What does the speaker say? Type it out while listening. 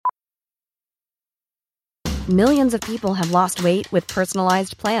Millions of people have lost weight with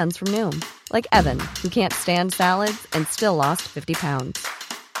personalized plans from Noom. Like Evan, who can't stand salads and still lost 50 pounds.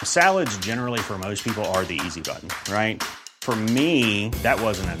 Salads generally for most people are the easy button, right? For me, that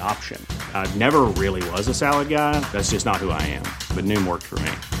wasn't an option. I never really was a salad guy. That's just not who I am. But Noom worked for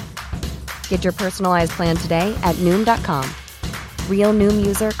me. Get your personalized plan today at Noom.com. Real Noom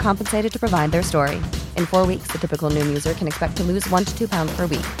user compensated to provide their story. In 4 weeks, the typical Noom user can expect to lose 1 to 2 pounds per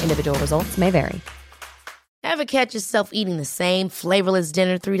week. Individual results may vary. Ever catch yourself eating the same flavorless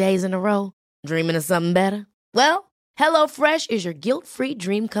dinner 3 days in a row? Dreaming of something better? Well, HelloFresh is your guilt-free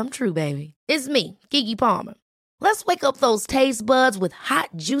dream come true, baby. It's me, Keke Palmer. Let's wake up those taste buds with hot,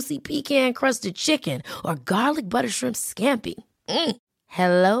 juicy pecan-crusted chicken or garlic butter shrimp scampi.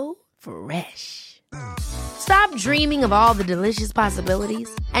 Hello Fresh. Stop dreaming of all the delicious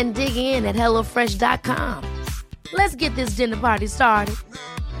possibilities and dig in at HelloFresh.com. Let's get this dinner party started.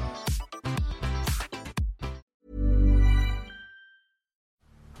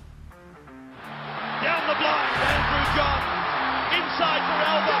 Down the blind, Andrew John. Inside for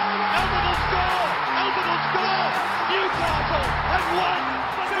Albert. Albert will score. Albert will score. Newcastle have won.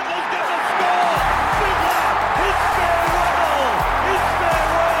 Siddle's going to score. Siddle, it's farewell. It's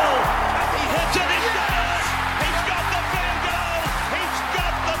farewell. And he hits it. He's got it. He's got the field goal. He's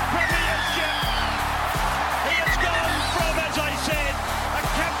got the premiership. He has gone from, as I said, a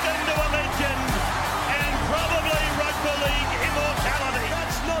captain to a legend. And probably rugby league immortality.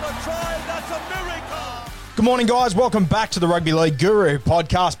 That's not a try. That's a miracle. Good morning, guys. Welcome back to the Rugby League Guru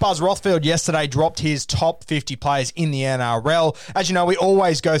podcast. Buzz Rothfield yesterday dropped his top 50 players in the NRL. As you know, we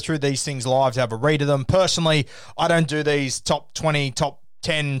always go through these things live to have a read of them. Personally, I don't do these top 20, top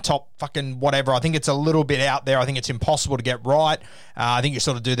 10, top fucking whatever. I think it's a little bit out there. I think it's impossible to get right. I think you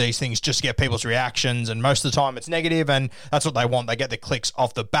sort of do these things just to get people's reactions, and most of the time it's negative, and that's what they want. They get the clicks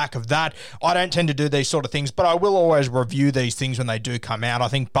off the back of that. I don't tend to do these sort of things, but I will always review these things when they do come out. I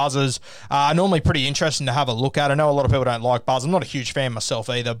think buzzers are normally pretty interesting to have a look at. I know a lot of people don't like Buzz. I'm not a huge fan myself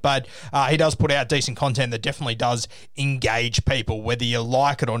either, but he does put out decent content that definitely does engage people. Whether you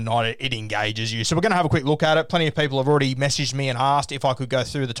like it or not, it engages you. So we're going to have a quick look at it. Plenty of people have already messaged me and asked if I could go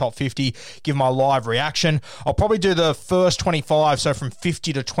through the top 50, give my live reaction. I'll probably do the first 25, so from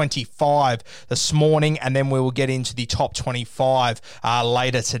 50 to 25 this morning, and then we will get into the top 25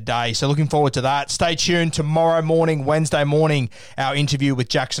 later today. So looking forward to that. Stay tuned. Tomorrow morning, Wednesday morning, our interview with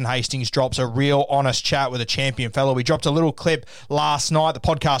Jackson Hastings drops, a real honest chat with a champion fellow. We dropped a little clip last night, the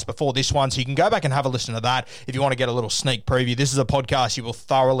podcast before this one, so you can go back and have a listen to that if you want to get a little sneak preview. This is a podcast you will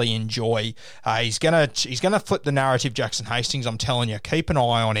thoroughly enjoy. He's gonna flip the narrative, Jackson Hastings. I'm telling you, keep an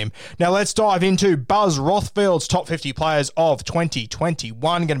eye on him. Now let's dive into Buzz Rothfield's top 50 players of 2021.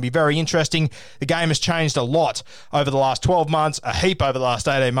 Going to be very interesting. The game has changed a lot over the last 12 months, a heap over the last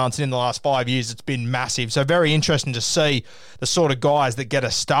 18 months, and in the last 5 years it's been massive. So very interesting to see the sort of guys that get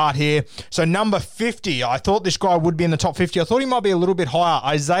a start here. So number 50, I thought this guy would be in the top 50. I thought he might be a little bit higher.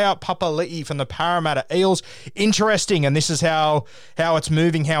 Isaiah Papali'i from the Parramatta Eels. Interesting, and this is how it's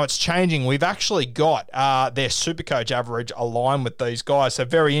moving, how it's changing. We've actually got their Supercoach average aligned with these guys. So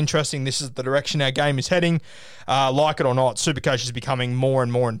very interesting. This is the direction our game is heading. Like it or not, Supercoach is becoming more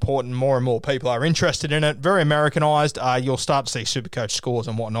and more important. More and more people are interested in it. Very Americanized. You'll start to see Supercoach scores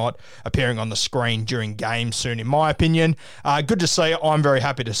and whatnot appearing on the screen during games soon, in my opinion. Good to see. I'm very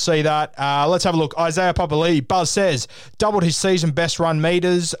happy to see that. Let's have a look. Isaiah Papali'i, Buzz says, doubled his season best run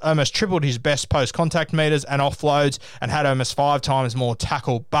meters, almost tripled his best post-contact meters and offloads, and had almost 5 times more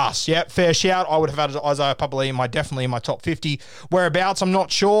tackle busts. Yep, fair shout. I would have had Isaiah Papali'i definitely in my top 50. Whereabouts, I'm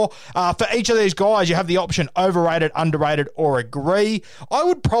not sure. For each of these guys, you have the option overrated, underrated, or agree. I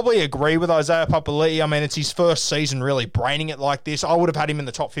would probably agree with Isaiah Papali'i. I mean, it's his first season really braining it like this. I would have had him in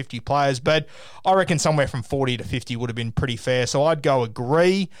the top 50 players, but I reckon somewhere from 40 to 50 would have been pretty fair. So I'd go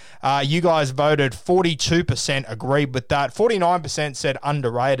agree. You guys voted 42% agreed with that. 49% said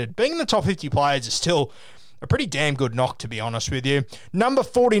underrated. Being in the top 50 players is still a pretty damn good knock, to be honest with you. Number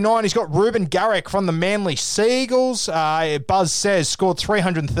 49, he's got Ruben Garrick from the Manly Seagulls. Buzz says scored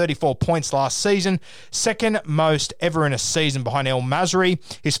 334 points last season, second most ever in a season behind El Masri.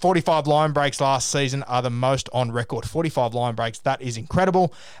 His 45 line breaks last season are the most on record. 45 line breaks, that is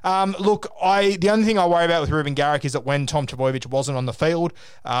incredible. Look, the only thing I worry about with Ruben Garrick is that when Tom Trbojevic wasn't on the field,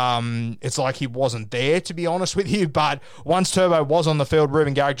 it's like he wasn't there, to be honest with you. But once Turbo was on the field,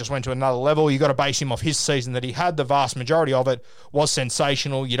 Ruben Garrick just went to another level. You got to base him off his season that he had. The vast majority of it was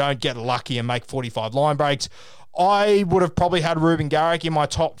sensational. You don't get lucky and make 45 line breaks. I would have probably had Ruben Garrick in my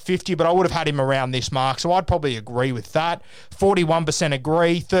top 50, but I would have had him around this mark, so I'd probably agree with that. 41%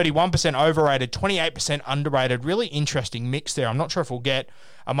 agree, 31% overrated, 28% underrated. Really interesting mix there. I'm not sure if we'll get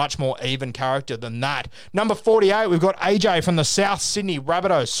a much more even character than that. Number 48, we've got AJ from the South Sydney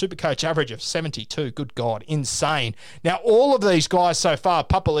Rabbitohs, Supercoach average of 72. Good God, insane. Now, all of these guys so far,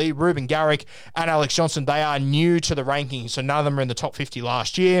 Papali, Ruben Garrick, and Alex Johnson, they are new to the rankings, so none of them are in the top 50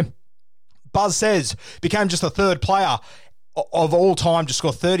 last year. Buzz says, became just the third player of all time to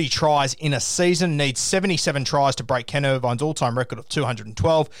score 30 tries in a season, needs 77 tries to break Ken Irvine's all-time record of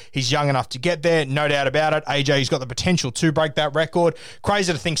 212. He's young enough to get there, no doubt about it. AJ's got the potential to break that record.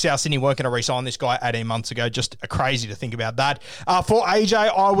 Crazy to think South Sydney weren't going to re-sign this guy 18 months ago. Just crazy to think about that. For AJ,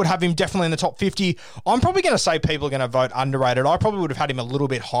 I would have him definitely in the top 50. I'm probably going to say people are going to vote underrated. I probably would have had him a little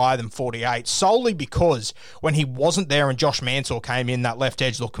bit higher than 48, solely because when he wasn't there and Josh Mansell came in, that left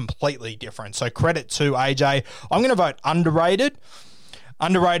edge looked completely different. So credit to AJ. I'm going to vote underrated.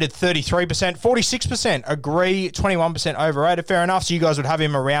 Underrated 33%, 46% agree, 21% overrated. Fair enough. So you guys would have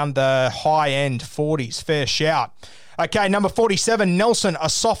him around the high end 40s. Fair shout. Okay, number 47, Nelson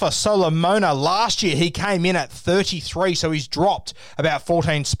Asafa Solomona. Last year, he came in at 33, so he's dropped about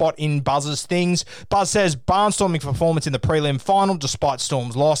 14 spot in Buzz's things. Buzz says, barnstorming performance in the prelim final, despite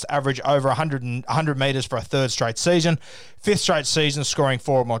Storm's loss, average over 100 metres for a third straight season. Fifth straight season, scoring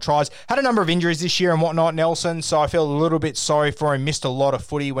 4 or more tries. Had a number of injuries this year and whatnot, Nelson, so I feel a little bit sorry for him. Missed a lot of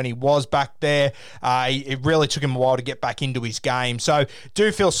footy when he was back there. It really took him a while to get back into his game. So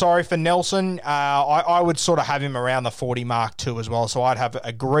do feel sorry for Nelson. I would sort of have him around the 40 mark too as well, so I'd have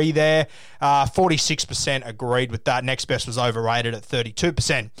agree there. 46% agreed with that. Next best was overrated at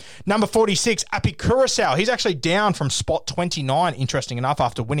 32%. Number 46, Api Curacao. He's actually down from spot 29, interesting enough,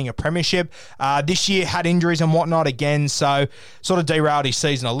 after winning a premiership. This year had injuries and whatnot again, so sort of derailed his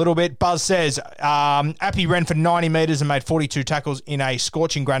season a little bit. Buzz says, Api ran for 90 metres and made 42 tackles in a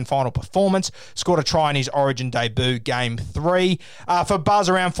scorching grand final performance. Scored a try in his Origin debut, Game 3. For Buzz,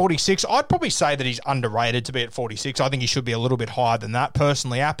 around 46, I'd probably say that he's underrated to be at 46. I think he should be a little bit higher than that,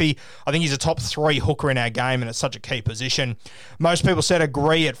 personally. Api, I think he's a top 3 hooker in our game, and it's such a key position. Most people said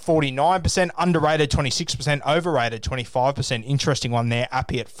agree at 49%, underrated 26%, overrated 25%. Interesting one there,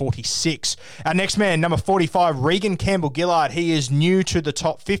 Api at 46. Our next man, number 45, Regan Campbell-Gillard. He is new to the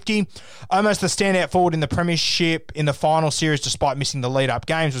top 50. Almost the standout forward in the premiership in the final series, despite missing the lead-up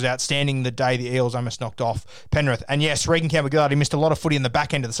games. Was outstanding the day the Eels almost knocked off Penrith. And yes, Regan Campbell-Gillard, he missed a lot of footy in the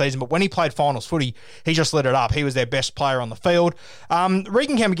back end of the season, but when he played finals footy, he just lit it up. He was their best player on the field.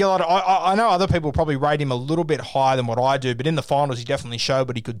 Regan Campbell-Gillard, I know other people probably rate him a little bit higher than what I do, but in the finals, he definitely showed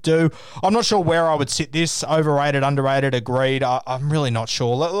what he could do. I'm not sure where I would sit this. Overrated, underrated, agreed. I'm really not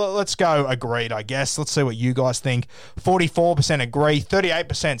sure. Let's go agreed, I guess. Let's see what you guys think. 44% agree,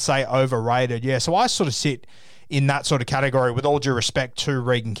 38% say overrated. Yeah, so I sort of sit in that sort of category, with all due respect to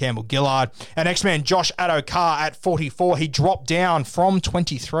Regan Campbell-Gillard. Our next man, Josh Addo-Carr at 44. He dropped down from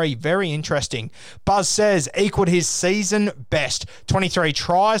 23. Very interesting. Buzz says equaled his season best. 23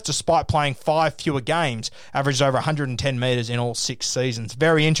 tries despite playing 5 fewer games. Averaged over 110 metres in all 6 seasons.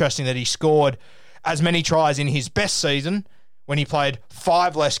 Very interesting that he scored as many tries in his best season when he played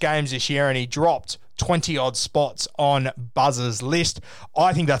 5 less games this year, and he dropped 20-odd spots on Buzz's list.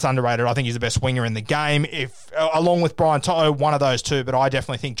 I think that's underrated. I think he's the best winger in the game, along with Brian Toto, one of those two, but I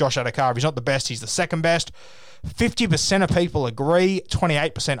definitely think Josh Addo-Carr, if he's not the best, he's the second best. 50% of people agree,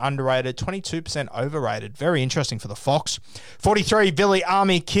 28% underrated, 22% overrated. Very interesting for the Fox. 43, Billy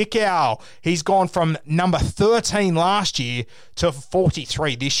Army Kikau. He's gone from number 13 last year to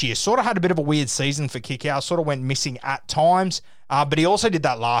 43 this year. Sort of had a bit of a weird season for Kikau, sort of went missing at times. But he also did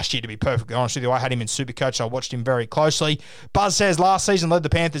that last year, to be perfectly honest with you. I had him in Supercoach, so I watched him very closely. Buzz says last season led the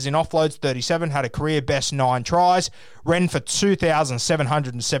Panthers in offloads, 37, had a career best 9 tries, ran for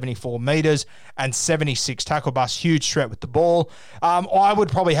 2,774 metres and 76 tackle busts. Huge threat with the ball. I would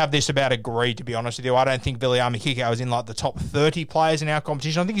probably have this about agreed, to be honest with you. I don't think Billy Army Kikau is in like the top 30 players in our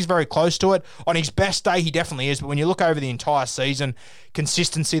competition. I think he's very close to it. On his best day, he definitely is. But when you look over the entire season,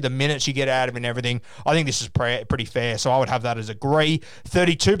 consistency, the minutes you get out of him and everything, I think this is pretty fair. So I would have that as agree.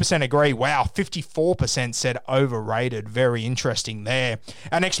 32% agree. Wow, 54% said overrated. Very interesting there.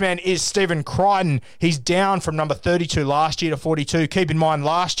 Our next man is Stephen Crichton. He's down from number 32 last year to 42. Keep in mind,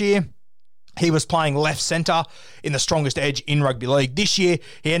 last year, he was playing left centre in the strongest edge in rugby league. This year,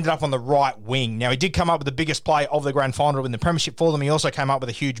 he ended up on the right wing. Now, he did come up with the biggest play of the grand final in the premiership for them. He also came up with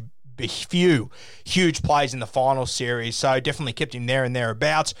a huge few huge plays in the final series, so definitely kept him there and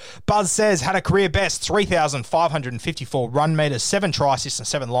thereabouts. Buzz says had a career best 3,554 run meters, 7 try assists and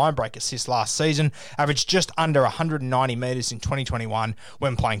 7 line break assists last season, averaged just under 190 meters in 2021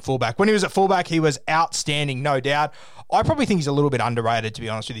 when playing fullback. When he was at fullback, he was outstanding, no doubt. I probably think he's a little bit underrated, to be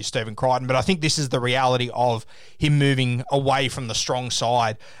honest with you, Stephen Crichton, but I think this is the reality of him moving away from the strong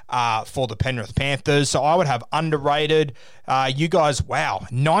side for the Penrith Panthers. So I would have underrated. You guys, wow,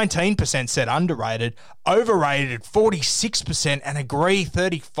 19% said underrated, overrated 46%, and agree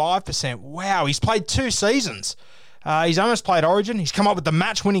 35%. Wow, he's played 2 seasons. He's almost played Origin. He's come up with the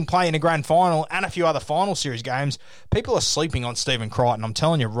match-winning play in a grand final and a few other final series games. People are sleeping on Stephen Crichton, I'm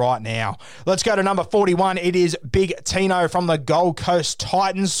telling you right now. Let's go to number 41. It is Big Tino from the Gold Coast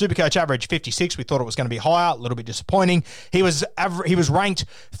Titans. Supercoach average 56. We thought it was going to be higher. A little bit disappointing. He was ranked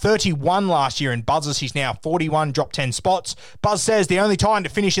 31 last year in Buzzers. He's now 41, dropped 10 spots. Buzz says the only time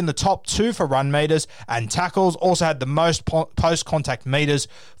to finish in the top 2 for run meters and tackles. Also had the most post-contact meters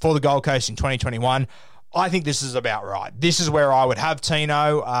for the Gold Coast in 2021. I think this is about right. This is where I would have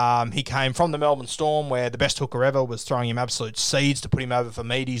Tino. He came from the Melbourne Storm, where the best hooker ever was throwing him absolute seeds to put him over for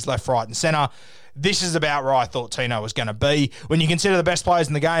meaties, left, right, and centre. This is about where I thought Tino was going to be. When you consider the best players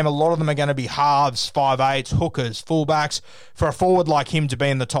in the game, a lot of them are going to be halves, 5'8", hookers, fullbacks. For a forward like him to be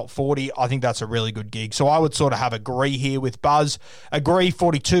in the top 40, I think that's a really good gig. So I would sort of have agree here with Buzz. Agree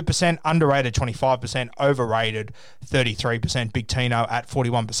 42%, underrated 25%, overrated 33%. Big Tino at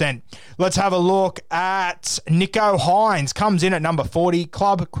 41%. Let's have a look at Nicho Hynes. Comes in at number 40.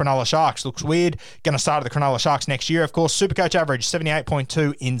 Club, Cronulla Sharks. Looks weird. Going to start at the Cronulla Sharks next year, of course. Supercoach average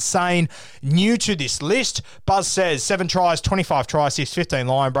 78.2. Insane. New to this list, Buzz says 7 tries, 25 try assists, 15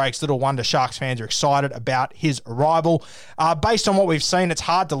 line breaks. Little wonder Sharks fans are excited about his arrival. Based on what we've seen, it's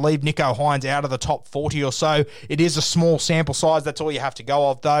hard to leave Nicho Hynes out of the top 40 or so. It is a small sample size. That's all you have to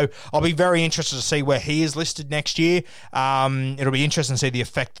go of, though. I'll be very interested to see where he is listed next year. It'll be interesting to see the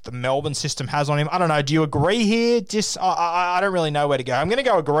effect that the Melbourne system has on him. I don't know. Do you agree here? I don't really know where to go. I'm going to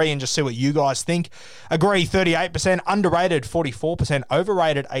go agree and just see what you guys think. Agree 38%, underrated 44%,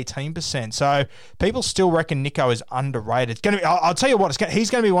 overrated 18%. So people still reckon Nicho is underrated. It's going to be, I'll tell you what, he's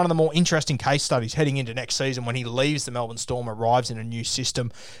going to be one of the more interesting case studies heading into next season when he leaves the Melbourne Storm, arrives in a new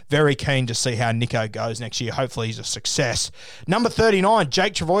system. Very keen to see how Nicho goes next year. Hopefully he's a success. Number 39,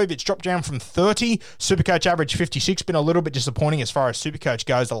 Jake Trbojevic dropped down from 30. Supercoach average 56. Been a little bit disappointing as far as Supercoach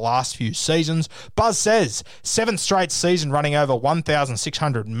goes the last few seasons. Buzz says 7th straight season running over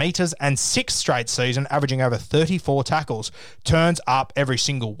 1,600 metres and 6th straight season averaging over 34 tackles. Turns up every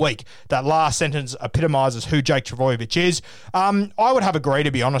single week. That last sentence epitomises who Jake Trbojevic is. I would have agree,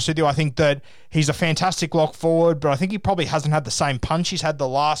 to be honest with you. I think that he's a fantastic lock forward, but I think he probably hasn't had the same punch he's had the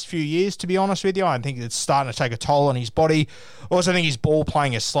last few years, to be honest with you. I think it's starting to take a toll on his body. Also, I think his ball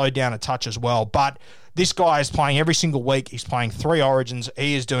playing has slowed down a touch as well, but this guy is playing every single week. He's playing 3 Origins.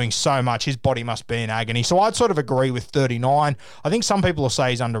 He is doing so much. His body must be in agony. So I'd sort of agree with 39. I think some people will say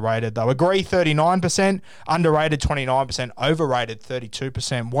he's underrated, though. Agree 39%, underrated 29%, overrated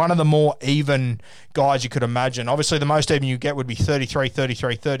 32%. One of the more even guys you could imagine. Obviously, the most even you get would be 33,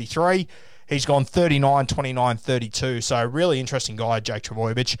 33, 33. He's gone 39, 29, 32. So really interesting guy, Jake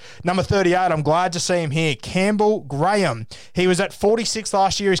Trbojevic. Number 38, I'm glad to see him here. Campbell Graham. He was at 46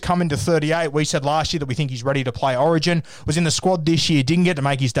 last year. He's come into 38. We said last year that we think he's ready to play Origin. Was in the squad this year. Didn't get to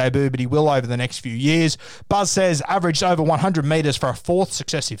make his debut, but he will over the next few years. Buzz says averaged over 100 metres for a 4th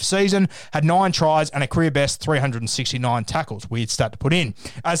successive season. Had 9 tries and a career best 369 tackles. Weird stat to put in.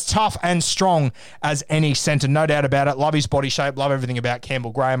 As tough and strong as any centre. No doubt about it. Love his body shape. Love everything about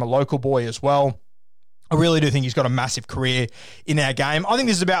Campbell Graham. A local boy as well. I really do think he's got a massive career in our game. I think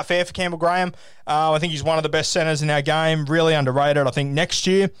this is about fair for Campbell Graham. I think he's one of the best centres in our game. Really underrated. I think next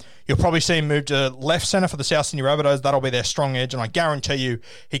year you'll probably see him move to left centre for the South Sydney Rabbitohs. That'll be their strong edge, and I guarantee you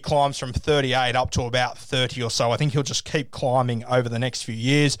he climbs from 38 up to about 30 or so. I think he'll just keep climbing over the next few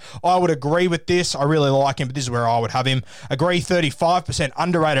years. I would agree with this. I really like him, but this is where I would have him. Agree 35%,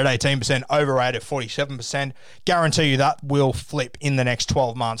 underrated 18%, overrated 47%. Guarantee you that will flip in the next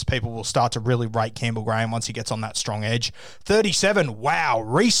 12 months. People will start to really rate Campbell Graham once he gets on that strong edge. 37, wow,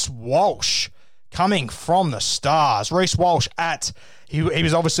 Reece Walsh. Coming from the Stars. Reece Walsh he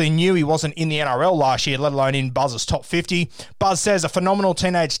was obviously new. He wasn't in the NRL last year, let alone in Buzz's top 50. Buzz says a phenomenal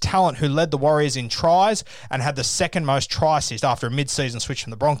teenage talent who led the Warriors in tries and had the 2nd most try assist after a mid-season switch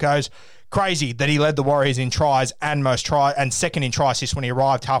from the Broncos. Crazy that he led the Warriors in tries and 2nd in try assists when he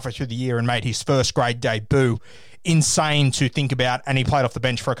arrived halfway through the year and made his 1st grade debut insane to think about, and he played off the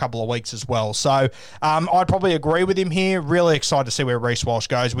bench for a couple of weeks as well. So I'd probably agree with him here. Really excited to see where Reece Walsh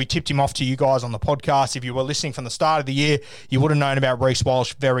goes. We tipped him off to you guys on the podcast. If you were listening from the start of the year, you would have known about Reece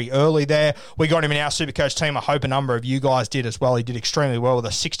Walsh very early there. We got him in our Supercoach team. I hope a number of you guys did as well. He did extremely well with a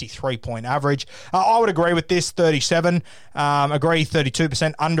 63-point average. I would agree with this, 37. Agree,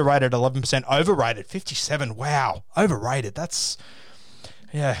 32%. Underrated, 11%. Overrated, 57. Wow. Overrated. That's...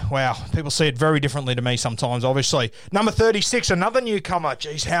 yeah, wow. People see it very differently to me sometimes, obviously. Number 36, another newcomer.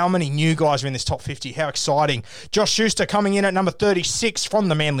 Jeez, how many new guys are in this top 50? How exciting. Josh Schuster coming in at number 36 from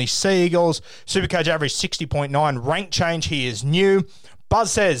the Manly Sea Eagles. Supercoach average 60.9. Rank change, he is new.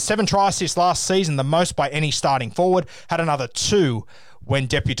 Buzz says 7 try assists last season, the most by any starting forward. Had another 2 when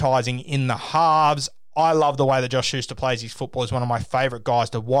deputising in the halves. I love the way that Josh Schuster plays his football. He's one of my favourite guys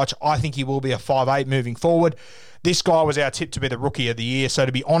to watch. I think he will be a 5'8" moving forward. This guy was our tip to be the Rookie of the Year. So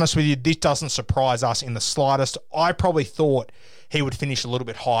to be honest with you, this doesn't surprise us in the slightest. I probably thought he would finish a little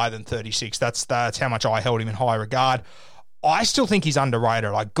bit higher than 36. That's how much I held him in high regard. I still think he's underrated.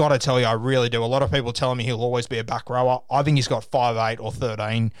 I got to tell you, I really do. A lot of people telling me he'll always be a back rower. I think he's got 5'8" or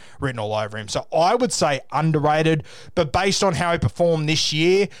 13 written all over him. So I would say underrated, but based on how he performed this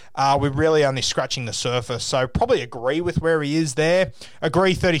year, we're really only scratching the surface. So probably agree with where he is there.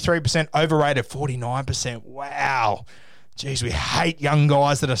 Agree 33%, overrated 49%. Wow. Jeez, we hate young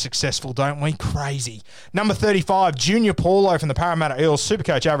guys that are successful, don't we? Crazy. Number 35, Junior Paulo from the Parramatta Eels.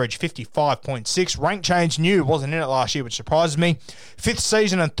 Supercoach average 55.6. Rank change new. Wasn't in it last year, which surprises me. 5th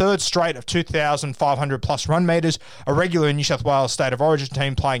season and 3rd straight of 2,500 plus run meters. A regular in New South Wales State of Origin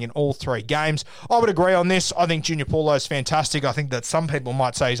team playing in all 3 games. I would agree on this. I think Junior Paulo is fantastic. I think that some people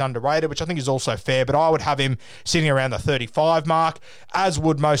might say he's underrated, which I think is also fair, but I would have him sitting around the 35 mark, as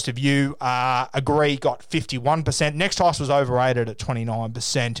would most of you. Agree, got 51%. Next highest was overrated at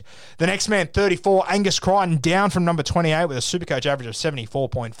 29%. The next man, 34, Angus Crichton, down from number 28 with a Supercoach average of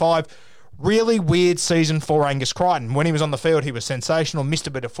 74.5. Really weird season for Angus Crichton. When he was on the field, he was sensational, missed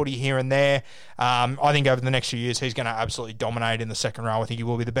a bit of footy here and there. I think over the next few years, he's going to absolutely dominate in the second row. I think he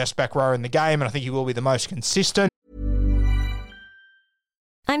will be the best back rower in the game, and I think he will be the most consistent.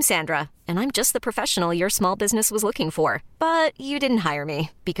 I'm Sandra, and I'm just the professional your small business was looking for. But you didn't hire me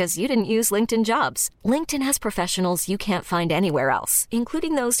because you didn't use LinkedIn Jobs. LinkedIn has professionals you can't find anywhere else,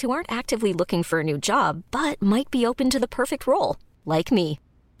 including those who aren't actively looking for a new job, but might be open to the perfect role, like me.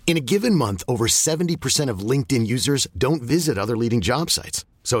 In a given month, over 70% of LinkedIn users don't visit other leading job sites.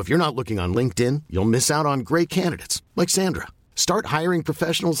 So if you're not looking on LinkedIn, you'll miss out on great candidates, like Sandra. Start hiring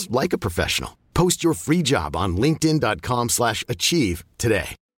professionals like a professional. Post your free job on linkedin.com/achieve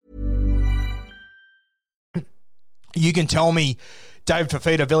today. You can tell me David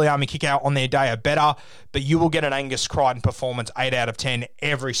Fifita, Viliami Kikau on their day are better, but you will get an Angus Crichton performance 8 out of 10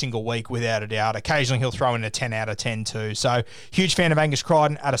 every single week without a doubt. Occasionally he'll throw in a 10 out of 10 too. So huge fan of Angus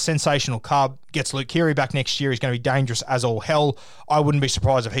Crichton at a sensational club. Gets Luke Keary back next year. He's going to be dangerous as all hell. I wouldn't be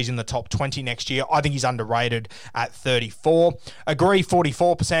surprised if he's in the top 20 next year. I think he's underrated at 34. Agree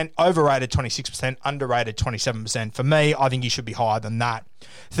 44%, overrated 26%, underrated 27%. For me, I think he should be higher than that.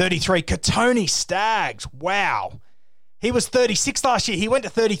 33, Kotoni Staggs. Wow. He was 36 last year. He went to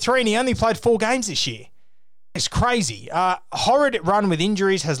 33 and he only played 4 games this year. It's crazy. Horrid run with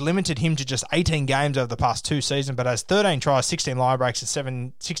injuries has limited him to just 18 games over the past 2 seasons, but has 13 tries, 16 line breaks,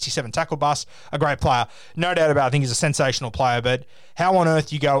 and 67 tackle busts. A great player. No doubt about it. I think he's a sensational player, but how on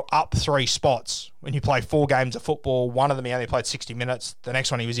earth you go up 3 spots when you play 4 games of football? One of them he only played 60 minutes. The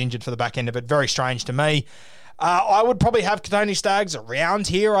next one he was injured for the back end of it. Very strange to me. I would probably have Kotoni Staggs around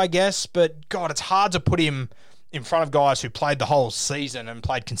here, I guess, but God, it's hard to put him in front of guys who played the whole season and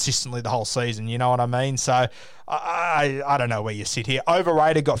played consistently the whole season, you know what I mean? So I don't know where you sit here.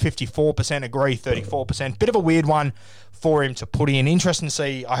 Overrated, got 54%, agree 34%. Bit of a weird one for him to put in. Interesting to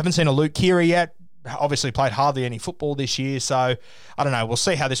see. I haven't seen a Luke Keary yet. Obviously played hardly any football this year, so I don't know. We'll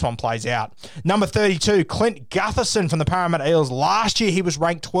see how this one plays out. Number 32, Clint Gutherson from the Parramatta Eels. Last year he was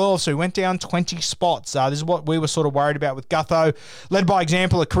ranked 12, so he went down 20 spots. This is what we were sort of worried about with Gutho. Led by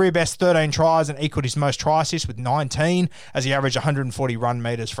example, a career best 13 tries and equaled his most try assists with 19 as he averaged 140 run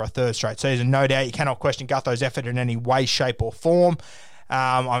meters for a 3rd straight season. No doubt you cannot question Gutho's effort in any way, shape or form.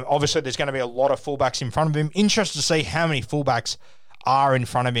 Obviously there's going to be a lot of fullbacks in front of him. Interested to see how many fullbacks are in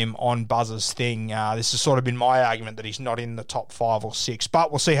front of him on Buzz's thing. This has sort of been my argument that he's not in the top 5 or 6,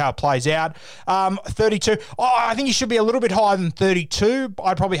 but we'll see how it plays out. 32. I think he should be a little bit higher than 32.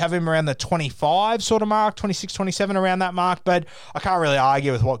 I'd probably have him around the 25 sort of mark, 26, 27 around that mark, but I can't really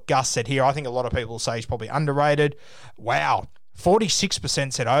argue with what Gus said here. I think a lot of people say he's probably underrated. Wow.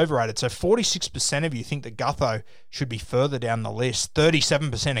 46% said overrated. So 46% of you think that Gutho should be further down the list.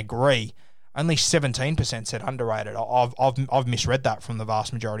 37% agree. Only 17% said underrated. I've misread that from the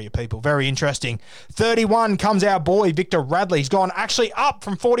vast majority of people. Very interesting. 31 comes our boy, Victor Radley. He's gone actually up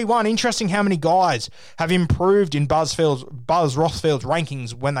from 41. Interesting how many guys have improved in Buzz Rothfield's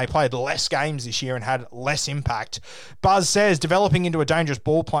rankings when they played less games this year and had less impact. Buzz says, developing into a dangerous,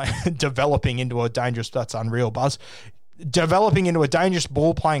 that's unreal, Buzz. Developing into a dangerous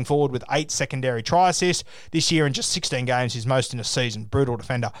ball-playing forward with 8 secondary try assists. This year in just 16 games, his most in a season. Brutal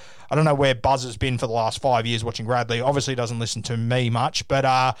defender. I don't know where Buzz has been for the last 5 years watching Radley. Obviously doesn't listen to me much,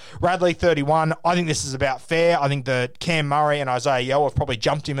 but Radley, 31. I think this is about fair. I think that Cam Murray and Isaiah Yeo have probably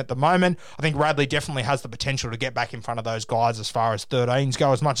jumped him at the moment. I think Radley definitely has the potential to get back in front of those guys as far as 13s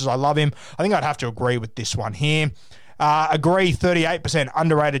go. As much as I love him, I think I'd have to agree with this one here. Agree 38%,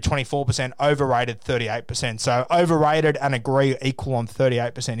 underrated 24%, overrated 38%. So overrated and agree equal on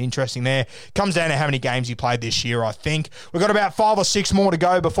 38%. Interesting there. Comes down to how many games he played this year, I think. We've got about 5 or 6 more to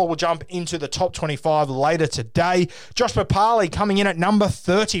go before we'll jump into the top 25 later today. Josh Papali coming in at number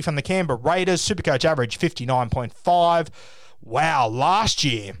 30 from the Canberra Raiders. Supercoach average 59.5. Wow, last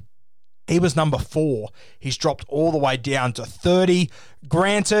year he was number 4. He's dropped all the way down to 30.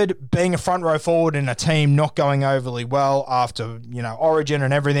 Granted, being a front row forward in a team not going overly well after, Origin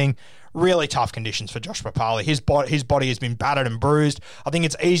and everything, really tough conditions for Josh Papali. His body has been battered and bruised. I think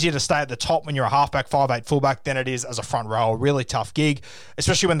it's easier to stay at the top when you're a halfback, 5'8" fullback than it is as a front row. A really tough gig,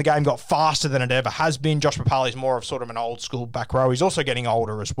 especially when the game got faster than it ever has been. Josh Papali is more of sort of an old school back row. He's also getting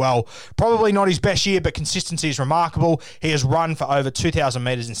older as well. Probably not his best year, but consistency is remarkable. He has run for over 2,000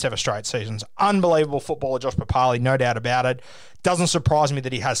 metres in 7 straight seasons. Unbelievable footballer, Josh Papali, no doubt about it. Doesn't surprise me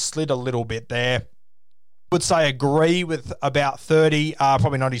that he has slid a little bit there. Would say agree with about 30.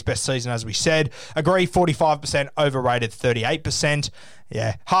 Probably not his best season, as we said. Agree 45%, overrated 38%.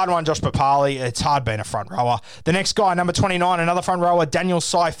 Yeah, hard one, Josh Papali. It's hard being a front rower. The next guy, number 29, another front rower, Daniel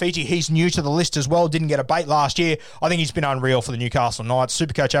Saifiti. He's new to the list as well. Didn't get a bait last year. I think he's been unreal for the Newcastle Knights.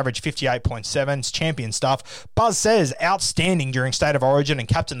 Supercoach average 58.7. It's champion stuff. Buzz says outstanding during State of Origin and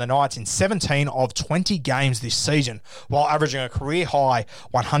captained the Knights in 17 of 20 games this season, while averaging a career high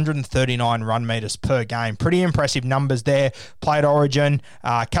 139 run meters per game. Pretty impressive numbers there. Played Origin,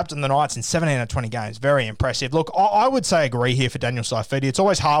 captained the Knights in 17 of 20 games. Very impressive. Look, I would say agree here for Daniel Saifiti. It's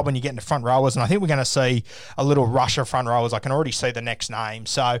always hard when you get into front rowers, and I think we're going to see a little rush of front rowers. I can already see the next name.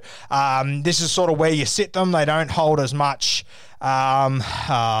 So this is sort of where you sit them. They don't hold as much. They don't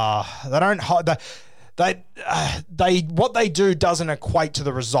hold. What they do doesn't equate to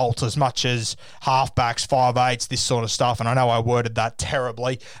the result as much as halfbacks, 5'8", this sort of stuff. And I know I worded that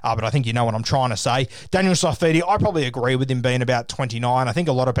terribly, but I think you know what I'm trying to say. Daniel Saifiti, I probably agree with him being about 29. I think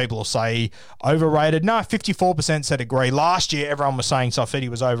a lot of people will say overrated. No, 54% said agree. Last year, everyone was saying Saifiti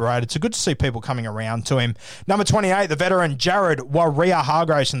was overrated. So good to see people coming around to him. Number 28, the veteran Jared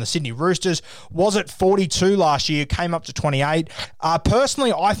Waerea-Hargreaves from the Sydney Roosters. Was at 42 last year, came up to 28.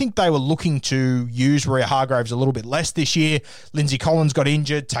 Personally, I think they were looking to use Waerea-Hargreaves a little bit less this year. Lindsay Collins got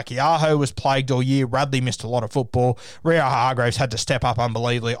injured. Takiaho was plagued all year. Radley missed a lot of football. Waerea-Hargreaves had to step up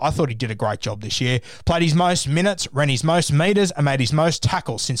unbelievably. I thought he did a great job this year. Played his most minutes, ran his most metres, and made his most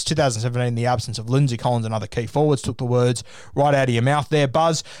tackles since 2017 in the absence of Lindsay Collins and other key forwards. Took the words right out of your mouth there,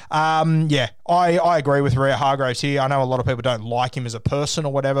 Buzz. I agree with Waerea-Hargreaves here. I know a lot of people don't like him as a person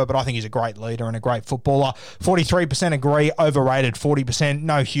or whatever, but I think he's a great leader and a great footballer. 43% agree, overrated 40%.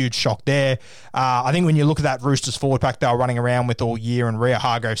 No huge shock there. I think when you look at that Roosters forward pack they were running around with all year, and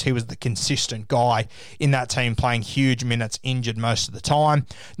Waerea-Hargreaves, he was the consistent guy in that team, playing huge minutes, injured most of the time.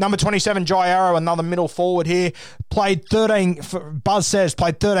 Number 27, Jai Arrow, another middle forward here. Played 13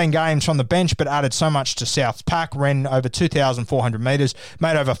 games from the bench, but added so much to South's pack. Ran over 2,400 metres,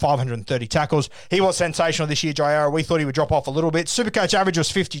 made over 530 tackles. He was sensational this year, Jai Arrow. We thought he would drop off a little bit. Supercoach average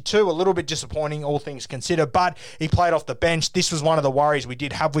was 52, a little bit disappointing, all things considered, but he played off the bench. This was one of the worries we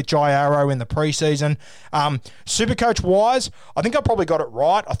did have with Jai Arrow in the preseason. Supercoach-wise, I think I probably got it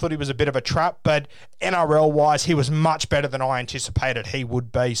right. I thought he was a bit of a trap, but NRL-wise, he was much better than I anticipated he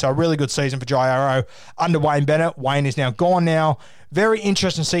would be. So a really good season for Jai Arrow under Wayne Bennett. Wayne is now gone now. Very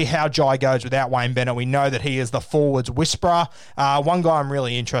interesting to see how Jai goes without Wayne Bennett. We know that he is the forwards whisperer. One guy I'm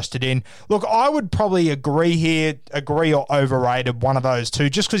really interested in. Look, I would probably agree here, agree or overrated, one of those two,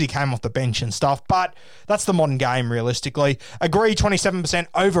 just because he came off the bench and stuff. But that's the modern game, realistically. Agree, 27%.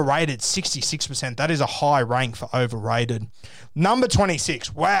 Overrated, 66%. That is a high rank for overrated. Number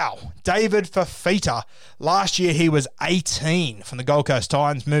 26, wow, David Fifita. Last year he was 18 from the Gold Coast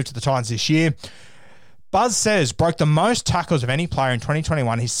Titans, moved to the Titans this year. Buzz says, broke the most tackles of any player in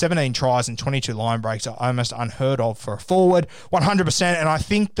 2021. His 17 tries and 22 line breaks are almost unheard of for a forward. 100%. And I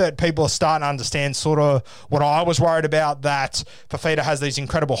think that people are starting to understand sort of what I was worried about, that Fifita has these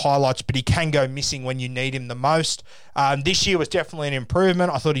incredible highlights, but he can go missing when you need him the most. This year was definitely an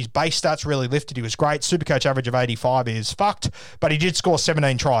improvement. I thought his base stats really lifted. He was great. Supercoach average of 85 is fucked, but he did score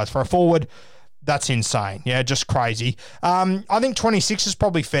 17 tries. For a forward, that's insane. Yeah, just crazy. I think 26 is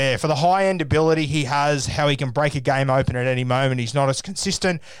probably fair. For the high-end ability he has, how he can break a game open at any moment, he's not as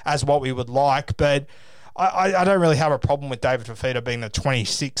consistent as what we would like, but I don't really have a problem with David Fifita being the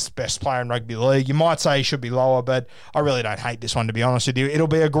 26th best player in rugby league. You might say he should be lower, but I really don't hate this one, to be honest with you. It'll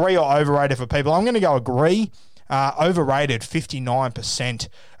be agree or overrated for people. I'm going to go agree. Overrated, 59%.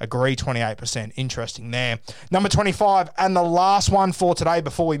 Agree, 28%. Interesting there. Number 25, and the last one for today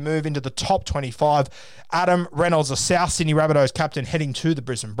before we move into the top 25, Adam Reynolds, the South Sydney Rabbitohs captain, heading to the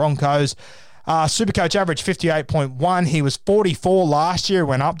Brisbane Broncos. Supercoach average 58.1. He was 44 last year,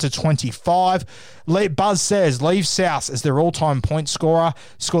 went up to 25. Buzz says, leave South as their all-time point scorer.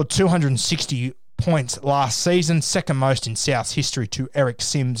 Scored 260 points last season, second most in South's history to Eric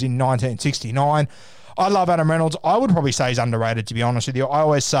Sims in 1969. I love Adam Reynolds. I would probably say he's underrated, to be honest with you. I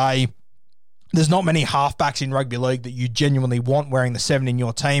always say there's not many halfbacks in rugby league that you genuinely want wearing the 7 in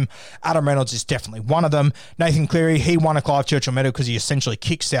your team. Adam Reynolds is definitely one of them. Nathan Cleary, he won a Clive Churchill medal because he essentially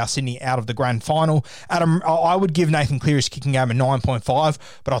kicked South Sydney out of the grand final. I would give Nathan Cleary's kicking game a 9.5,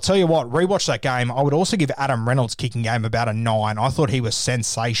 but I'll tell you what, rewatch that game. I would also give Adam Reynolds' kicking game about a 9. I thought he was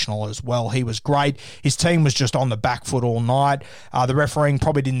sensational as well. He was great. His team was just on the back foot all night. The refereeing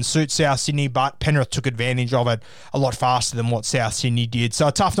probably didn't suit South Sydney, but Penrith took advantage of it a lot faster than what South Sydney did. So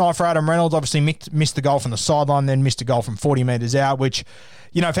a tough night for Adam Reynolds. Obviously missed the goal from the sideline, then missed a goal from 40 metres out, which,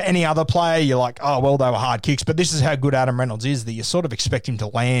 you know, for any other player, you're like, oh, well, they were hard kicks. But this is how good Adam Reynolds is, that you sort of expect him to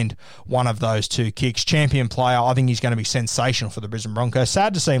land one of those 2 kicks. Champion player. I think he's going to be sensational for the Brisbane Broncos.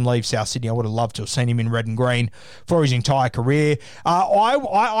 Sad to see him leave South Sydney. I would have loved to have seen him in red and green for his entire career.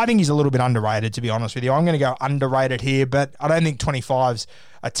 I think he's a little bit underrated, to be honest with you. I'm going to go underrated here, but I don't think 25's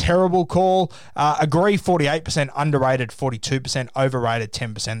a terrible call. Agree, 48%. Underrated, 42%. Overrated,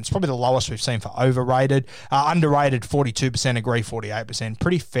 10%. It's probably the lowest we've seen for overrated. Underrated, 42%. Agree, 48%.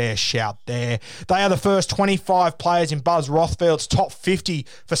 Pretty fair shout there. They are the first 25 players in Buzz Rothfield's top 50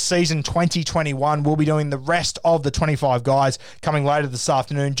 for season 2021. We'll be doing the rest of the 25 guys coming later this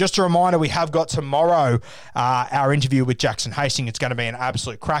afternoon. Just a reminder, we have got tomorrow our interview with Jackson Hastings. It's going to be an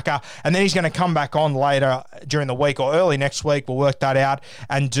absolute cracker. And then he's going to come back on later during the week or early next week. We'll work that out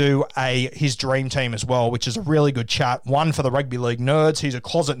and do his dream team as well, which is a really good chat. One for the rugby league nerds. He's a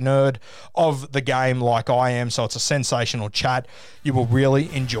closet nerd of the game like I am, so it's a sensational chat. You will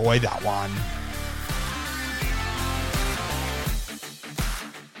really enjoy that one.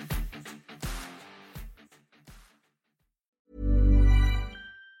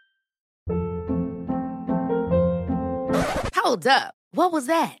 Hold up. What was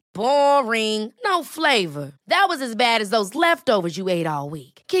that? Boring. No flavor. That was as bad as those leftovers you ate all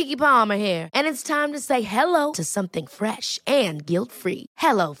week. Keke Palmer here, and it's time to say hello to something fresh and guilt-free.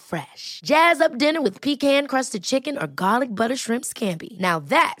 Hello Fresh. Jazz up dinner with pecan-crusted chicken or garlic butter shrimp scampi. Now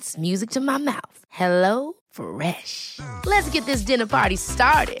that's music to my mouth. Hello Fresh. Let's get this dinner party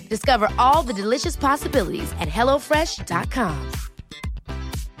started. Discover all the delicious possibilities at HelloFresh.com.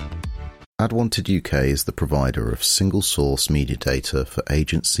 AdWanted UK is the provider of single-source media data for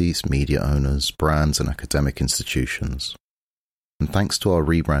agencies, media owners, brands and academic institutions. And thanks to our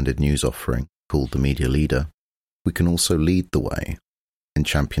rebranded news offering, called The Media Leader, we can also lead the way in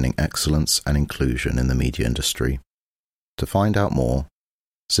championing excellence and inclusion in the media industry. To find out more,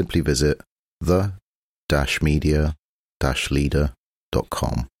 simply visit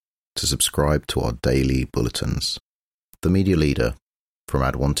the-media-leader.com to subscribe to our daily bulletins. The Media Leader from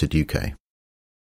AdWanted UK.